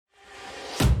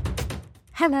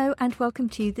Hello and welcome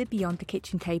to the Beyond the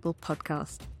Kitchen Table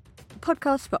podcast, a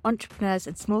podcast for entrepreneurs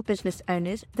and small business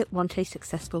owners that want a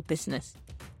successful business.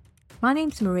 My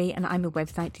name's Marie and I'm a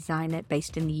website designer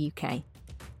based in the UK.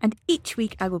 And each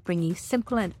week I will bring you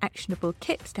simple and actionable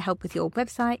tips to help with your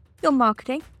website, your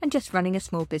marketing and just running a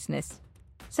small business.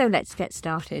 So let's get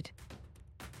started.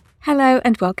 Hello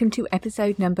and welcome to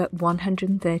episode number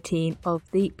 113 of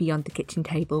the Beyond the Kitchen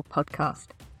Table podcast.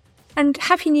 And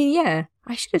Happy New Year!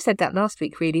 I should have said that last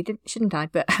week really, shouldn't I?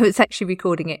 But I was actually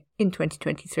recording it in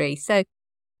 2023. So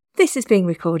this is being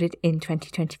recorded in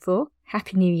 2024.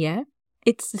 Happy New Year.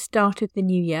 It's the start of the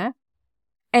new year.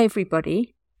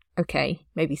 Everybody, okay,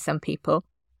 maybe some people,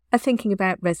 are thinking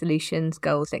about resolutions,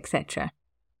 goals, etc.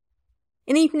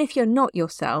 And even if you're not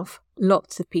yourself,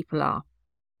 lots of people are.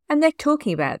 And they're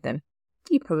talking about them.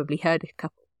 You probably heard a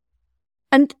couple.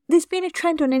 And there's been a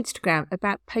trend on Instagram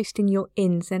about posting your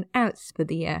ins and outs for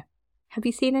the year. Have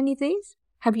you seen any of these?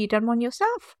 Have you done one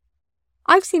yourself?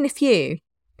 I've seen a few.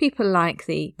 People like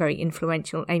the very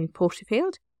influential Amy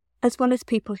Porterfield, as well as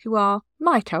people who are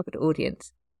my target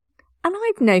audience. And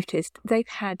I've noticed they've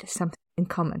had something in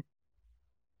common.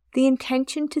 The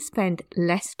intention to spend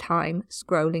less time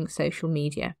scrolling social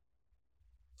media.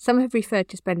 Some have referred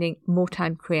to spending more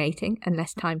time creating and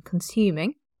less time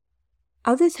consuming.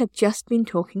 Others have just been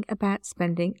talking about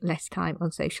spending less time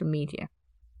on social media.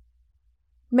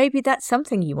 Maybe that's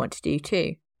something you want to do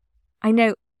too. I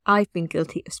know I've been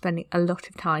guilty of spending a lot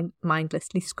of time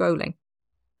mindlessly scrolling,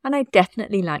 and I'd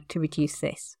definitely like to reduce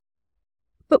this.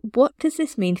 But what does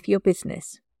this mean for your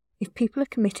business if people are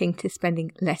committing to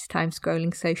spending less time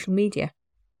scrolling social media?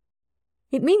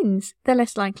 It means they're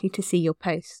less likely to see your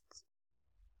posts.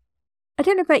 I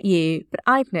don't know about you, but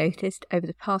I've noticed over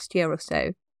the past year or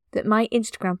so that my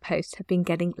Instagram posts have been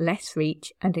getting less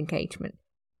reach and engagement.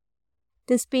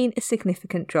 There's been a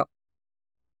significant drop,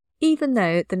 even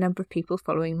though the number of people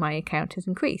following my account has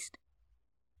increased.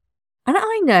 And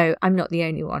I know I'm not the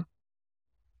only one.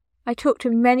 I talk to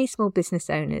many small business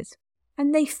owners,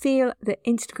 and they feel that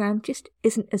Instagram just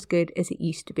isn't as good as it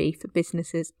used to be for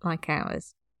businesses like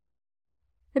ours.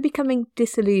 They're becoming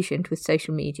disillusioned with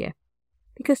social media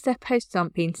because their posts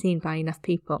aren't being seen by enough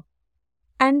people,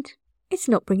 and it's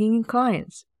not bringing in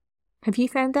clients. Have you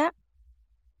found that?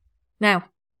 Now,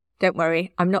 don't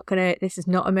worry, this is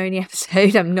not a moaning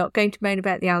episode. I'm not going to moan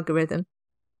about the algorithm.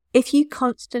 If you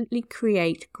constantly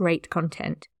create great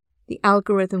content, the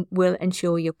algorithm will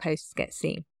ensure your posts get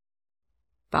seen.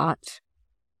 But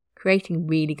creating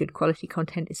really good quality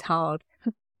content is hard.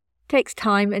 It takes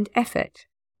time and effort.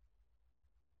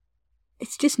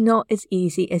 It's just not as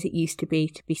easy as it used to be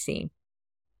seen.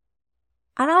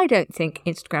 And I don't think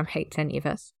Instagram hates any of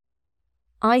us.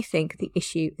 I think the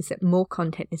issue is that more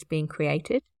content is being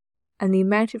created and the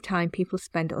amount of time people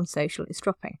spend on social is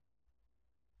dropping.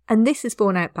 And this is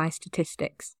borne out by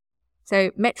statistics.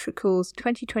 So Metrical's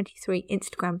 2023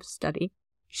 Instagram study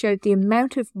showed the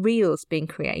amount of reels being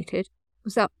created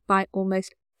was up by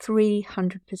almost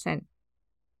 300%.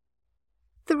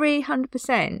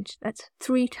 300%! That's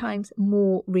 3 times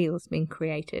more reels being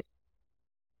created.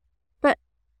 But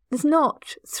there's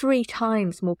not 3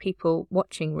 times more people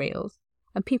watching reels,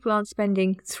 and people aren't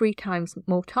spending 3 times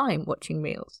more time watching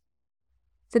reels.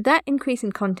 So that increase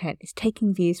in content is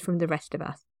taking views from the rest of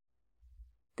us.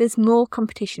 There's more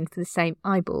competition for the same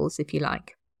eyeballs, if you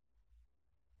like.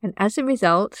 And as a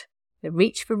result, the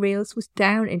reach for reels was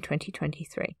down in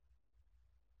 2023.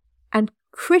 And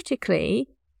critically,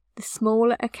 the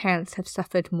smaller accounts have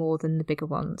suffered more than the bigger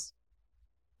ones.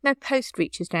 Now, post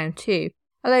reach is down too,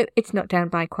 although it's not down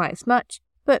by quite as much,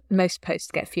 but most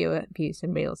posts get fewer views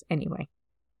than reels anyway.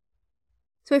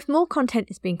 So if more content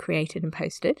is being created and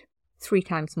posted, 3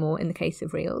 times more in the case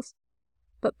of reels,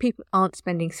 but people aren't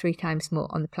spending 3 times more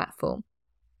on the platform,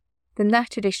 then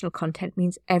that additional content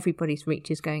means everybody's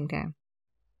reach is going down.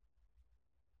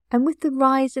 And with the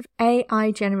rise of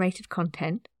AI-generated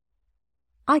content,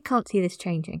 I can't see this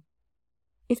changing.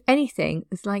 If anything,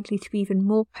 there's likely to be even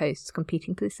more posts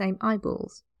competing for the same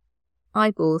eyeballs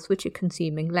which are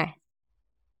consuming less.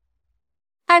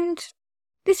 And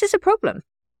this is a problem.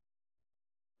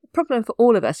 A problem for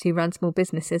all of us who run small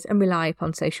businesses and rely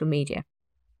upon social media.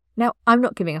 Now, I'm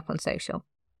not giving up on social.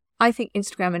 I think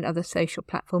Instagram and other social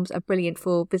platforms are brilliant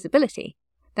for visibility.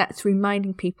 That's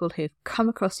reminding people who've come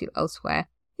across you elsewhere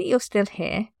that you're still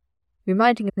here,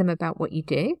 reminding them about what you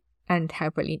do and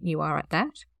how brilliant you are at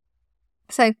that.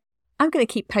 So I'm going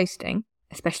to keep posting,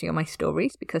 especially on my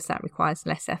stories, because that requires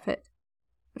less effort.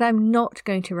 But I'm not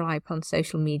going to rely upon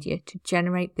social media to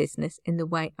generate business in the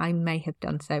way I may have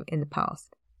done so in the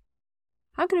past.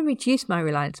 I'm going to reduce my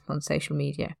reliance upon social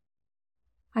media.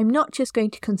 I'm not just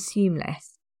going to consume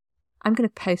less, I'm going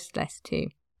to post less too.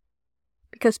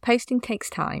 Because posting takes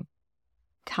time.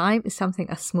 Time is something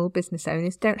us small business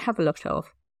owners don't have a lot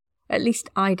of. At least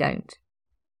I don't.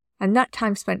 And that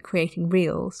time spent creating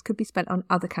reels could be spent on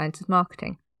other kinds of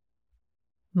marketing.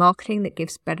 Marketing that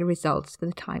gives better results for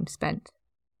the time spent.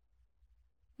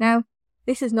 Now,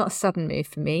 this is not a sudden move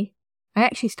for me. I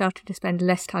actually started to spend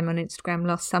less time on Instagram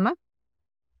last summer.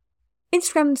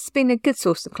 Instagram's been a good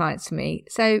source of clients for me,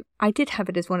 so I did have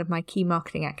it as one of my key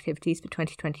marketing activities for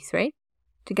 2023,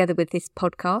 together with this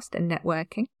podcast and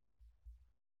networking.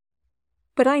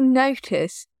 But I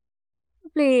noticed,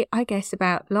 probably,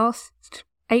 about last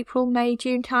April, May,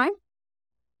 June time,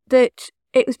 that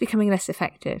it was becoming less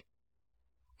effective.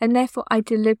 And therefore, I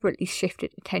deliberately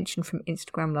shifted attention from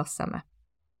Instagram last summer.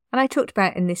 And I talked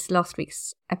about in this last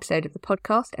week's episode of the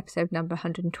podcast, episode number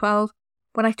 112,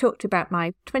 when I talked about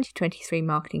my 2023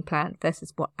 marketing plan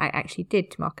versus what I actually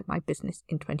did to market my business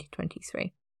in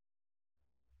 2023.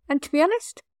 And to be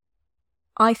honest,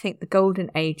 I think the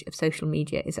golden age of social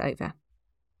media is over.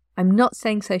 I'm not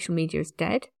saying social media is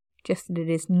dead, just that it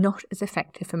is not as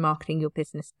effective for marketing your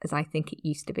business as I think it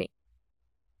used to be.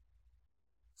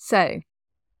 So,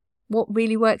 what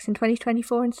really works in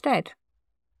 2024 instead?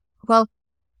 Well,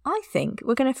 I think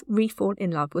we're going to re-fall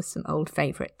in love with some old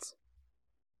favourites.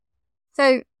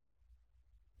 So,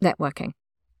 networking.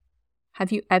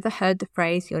 Have you ever heard the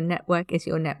phrase, your network is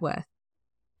your net worth?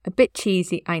 A bit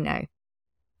cheesy, I know.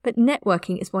 But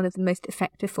networking is one of the most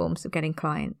effective forms of getting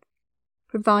clients,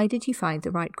 provided you find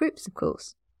the right groups, of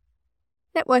course.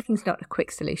 Networking is not a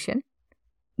quick solution.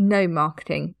 No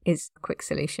marketing is a quick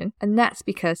solution, and that's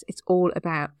because it's all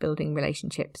about building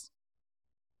relationships.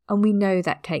 And we know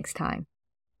that takes time.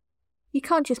 You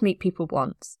can't just meet people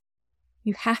once.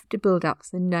 You have to build up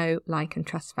the know, like and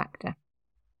trust factor.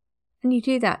 And you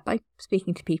do that by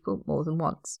speaking to people more than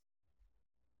once.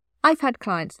 I've had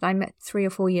clients that I met 3 or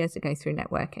 4 years ago through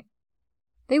networking.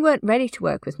 They weren't ready to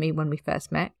work with me when we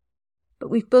first met, but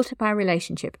we've built up our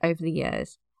relationship over the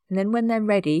years, and then when they're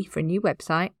ready for a new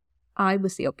website, I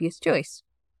was the obvious choice.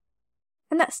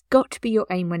 And that's got to be your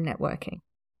aim when networking.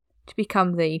 To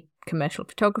become the commercial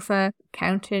photographer,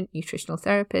 accountant, nutritional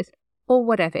therapist, or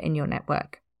whatever in your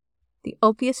network. The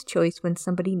obvious choice when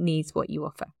somebody needs what you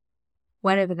offer,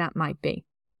 whatever that might be.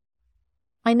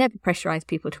 I never pressurize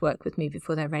people to work with me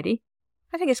before they're ready.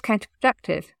 I think it's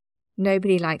counterproductive.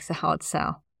 Nobody likes a hard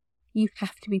sell. You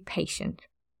have to be patient.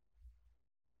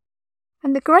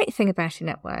 And the great thing about a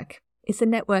network is the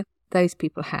network those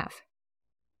people have.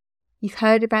 You've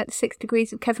heard about the 6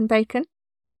 degrees of Kevin Bacon?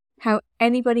 How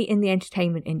anybody in the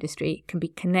entertainment industry can be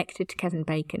connected to Kevin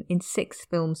Bacon in 6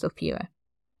 films or fewer.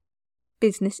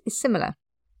 Business is similar.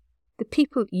 The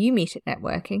people you meet at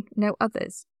networking know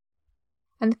others.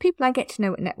 And the people I get to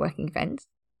know at networking events,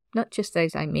 not just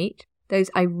those I meet,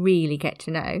 those I really get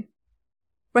to know,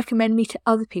 recommend me to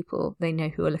other people they know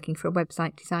who are looking for a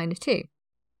website designer too.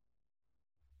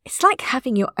 It's like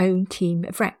having your own team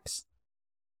of reps.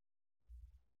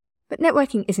 But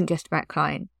networking isn't just about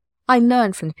clients. I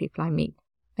learn from the people I meet.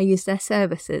 I use their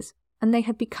services, and they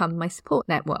have become my support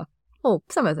network, or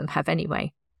some of them have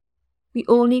anyway. We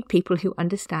all need people who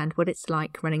understand what it's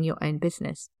like running your own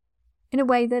business, in a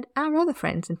way that our other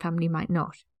friends and family might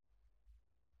not.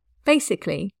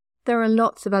 Basically, there are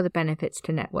lots of other benefits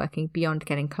to networking beyond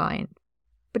getting clients,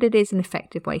 but it is an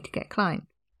effective way to get clients.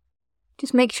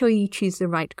 Just make sure you choose the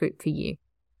right group for you.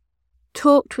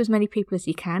 Talk to as many people as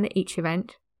you can at each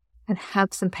event, and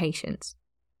have some patience.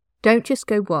 Don't just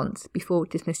go once before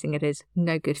dismissing it as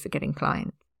no good for getting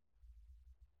clients.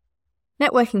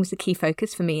 Networking was a key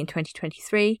focus for me in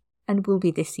 2023 and will be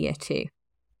this year too.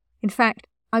 In fact,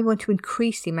 I want to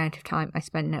increase the amount of time I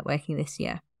spend networking this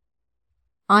year.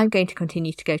 I'm going to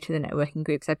continue to go to the networking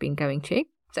groups I've been going to,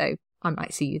 so I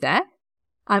might see you there.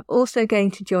 I'm also going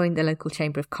to join the local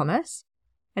Chamber of Commerce,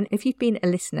 and if you've been a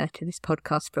listener to this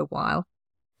podcast for a while,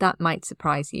 that might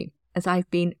surprise you, as I've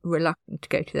been reluctant to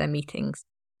go to their meetings,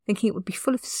 thinking it would be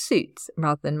full of suits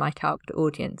rather than my target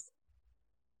audience.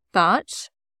 But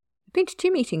I've been to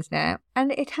 2 meetings now,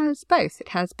 and it has both. It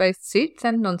has both suits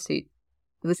and non-suits.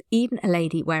 There was even a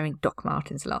lady wearing Doc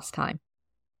Martens last time.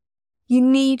 You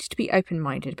need to be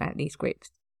open-minded about these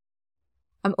groups.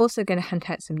 I'm also going to hunt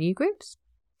out some new groups.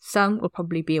 Some will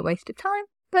probably be a waste of time,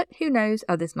 but who knows,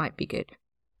 others might be good.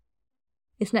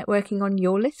 Is networking on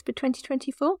your list for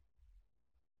 2024?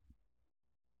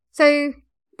 So,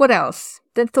 what else?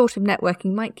 The thought of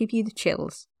networking might give you the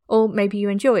chills, or maybe you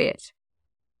enjoy it.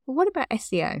 Well, what about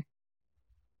SEO?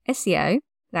 SEO,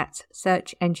 that's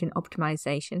search engine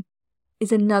optimization,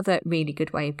 is another really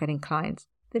good way of getting clients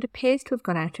that appears to have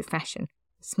gone out of fashion,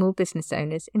 for small business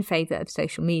owners in favour of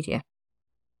social media.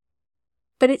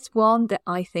 But it's one that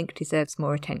I think deserves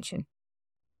more attention.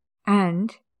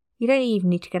 And you don't even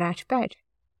need to get out of bed,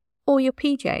 or your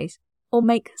PJs, or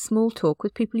make small talk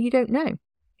with people you don't know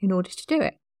in order to do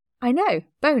it. I know,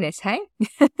 bonus, hey?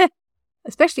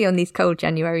 Especially on these cold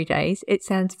January days, it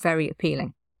sounds very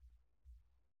appealing.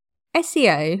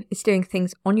 SEO is doing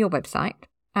things on your website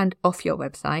and off your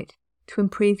website to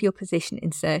improve your position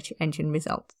in search engine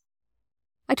results.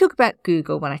 I talk about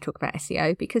Google when I talk about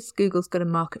SEO because Google's got a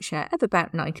market share of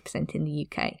about 90% in the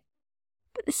UK.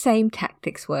 But the same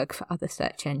tactics work for other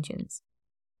search engines.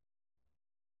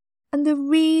 And the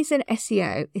reason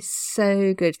SEO is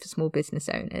so good for small business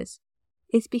owners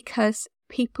is because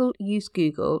people use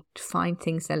Google to find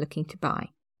things they're looking to buy.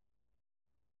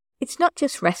 It's not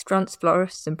just restaurants,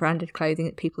 florists and branded clothing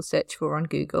that people search for on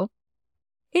Google.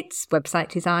 It's website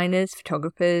designers,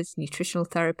 photographers, nutritional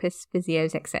therapists,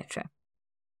 physios, etc.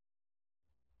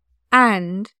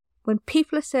 And when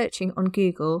people are searching on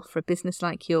Google for a business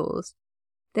like yours,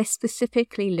 they're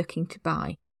specifically looking to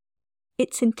buy.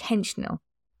 It's intentional.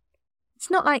 It's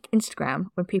not like Instagram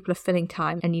when people are filling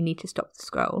time and you need to stop the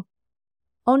scroll.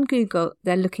 On Google,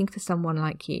 they're looking for someone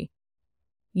like you.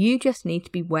 You just need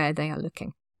to be where they are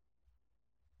looking.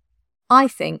 I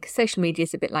think social media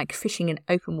is a bit like fishing in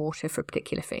open water for a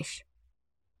particular fish,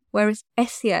 whereas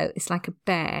SEO is like a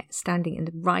bear standing in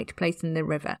the right place in the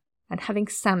river and having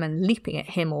salmon leaping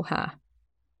at him or her.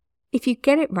 If you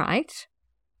get it right,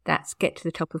 that's get to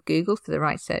the top of Google for the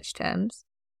right search terms,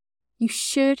 you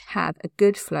should have a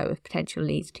good flow of potential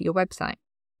leads to your website.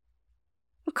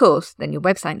 Of course, then your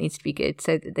website needs to be good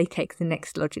so that they take the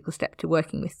next logical step to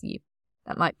working with you.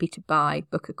 That might be to buy,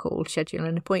 book a call, schedule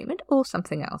an appointment, or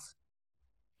something else.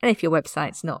 And if your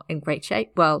website's not in great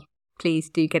shape, well,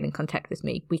 please do get in contact with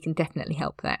me. We can definitely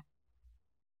help there.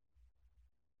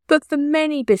 But for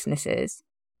many businesses,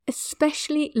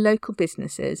 especially local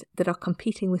businesses that are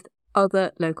competing with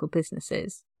other local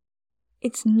businesses,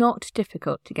 it's not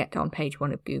difficult to get on page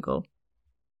 1 of Google,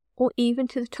 or even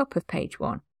to the top of page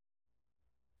 1.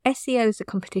 SEO is a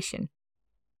competition.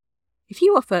 If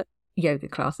you offer yoga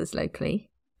classes locally,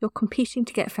 you're competing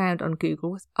to get found on Google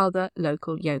with other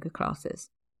local yoga classes,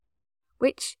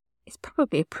 which is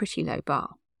probably a pretty low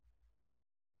bar.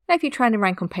 Now, if you're trying to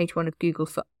rank on page 1 of Google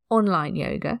for online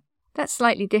yoga, that's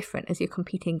slightly different as you're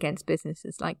competing against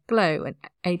businesses like Glow and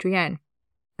Adrienne,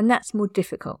 and that's more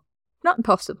difficult. Not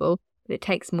impossible, but it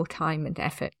takes more time and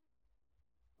effort.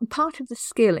 And part of the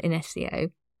skill in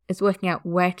SEO is working out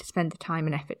where to spend the time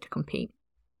and effort to compete,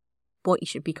 what you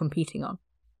should be competing on.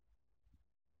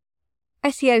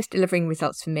 SEO is delivering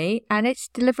results for me, and it's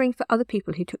delivering for other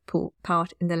people who took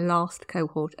part in the last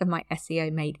cohort of my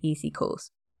SEO Made Easy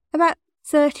course. About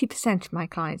 30% of my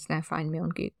clients now find me on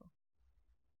Google.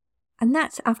 And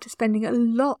that's after spending a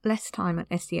lot less time on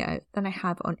SEO than I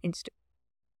have on Instagram.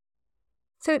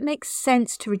 So it makes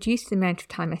sense to reduce the amount of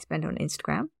time I spend on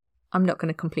Instagram. I'm not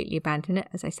going to completely abandon it,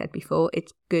 as I said before.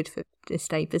 It's good to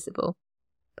stay visible.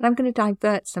 But I'm going to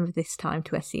divert some of this time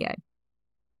to SEO.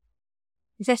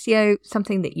 Is SEO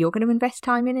something that you're going to invest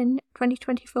time in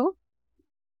 2024?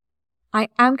 I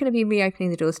am going to be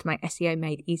reopening the doors to my SEO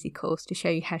Made Easy course to show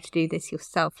you how to do this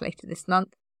yourself later this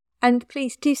month. And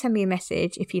please do send me a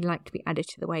message if you'd like to be added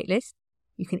to the waitlist.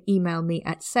 You can email me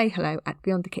at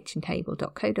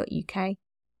sayhello@beyondthekitchentable.co.uk,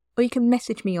 or you can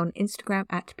message me on Instagram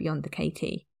at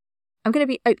beyondthekt. I'm going to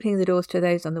be opening the doors to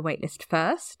those on the waitlist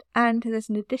first, and there's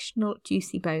an additional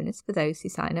juicy bonus for those who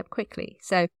sign up quickly.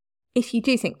 So if you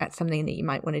do think that's something that you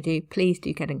might want to do, please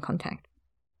do get in contact.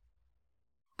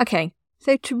 Okay,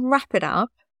 so to wrap it up,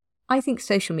 I think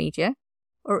social media,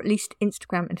 or at least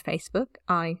Instagram and Facebook,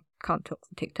 I can't talk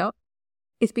for TikTok,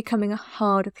 is becoming a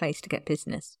harder place to get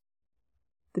business.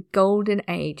 The golden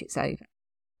age is over.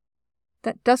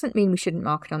 That doesn't mean we shouldn't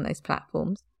market on those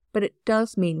platforms, but it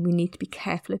does mean we need to be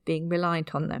careful of being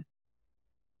reliant on them.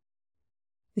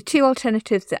 The two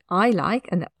alternatives that I like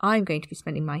and that I'm going to be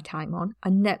spending my time on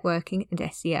are networking and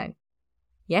SEO.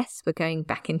 Yes, we're going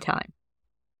back in time.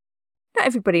 Not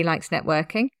everybody likes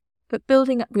networking, but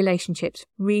building up relationships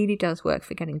really does work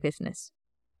for getting business.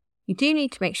 You do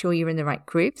need to make sure you're in the right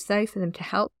groups, though, for them to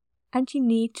help, and you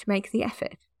need to make the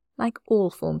effort, like all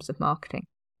forms of marketing.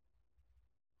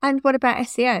 And what about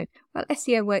SEO? Well,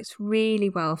 SEO works really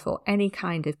well for any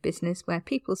kind of business where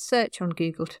people search on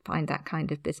Google to find that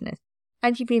kind of business.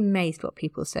 And you'd be amazed what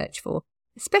people search for,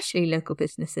 especially local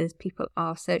businesses. People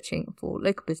are searching for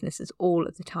local businesses all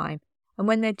of the time. And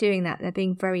when they're doing that, they're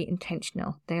being very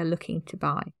intentional. They are looking to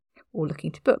buy or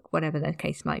looking to book, whatever their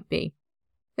case might be.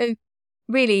 So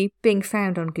really, being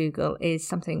found on Google is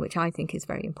something which I think is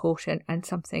very important and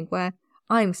something where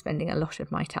I'm spending a lot of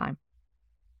my time.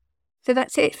 So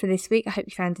that's it for this week. I hope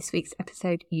you found this week's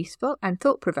episode useful and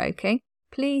thought-provoking.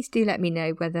 Please do let me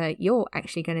know whether you're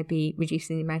actually going to be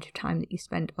reducing the amount of time that you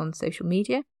spend on social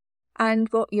media and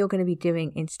what you're going to be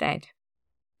doing instead.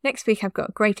 Next week, I've got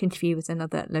a great interview with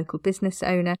another local business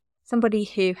owner, somebody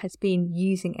who has been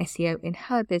using SEO in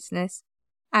her business.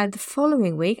 And the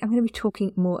following week, I'm going to be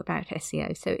talking more about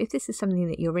SEO. So if this is something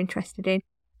that you're interested in,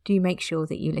 do make sure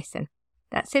that you listen.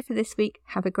 That's it for this week.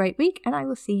 Have a great week, and I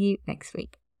will see you next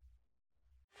week.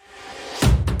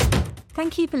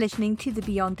 Thank you for listening to the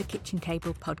Beyond the Kitchen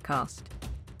Table podcast.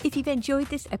 If you've enjoyed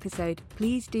this episode,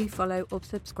 please do follow or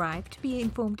subscribe to be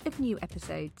informed of new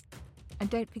episodes. And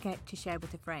don't forget to share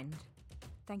with a friend.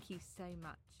 Thank you so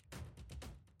much.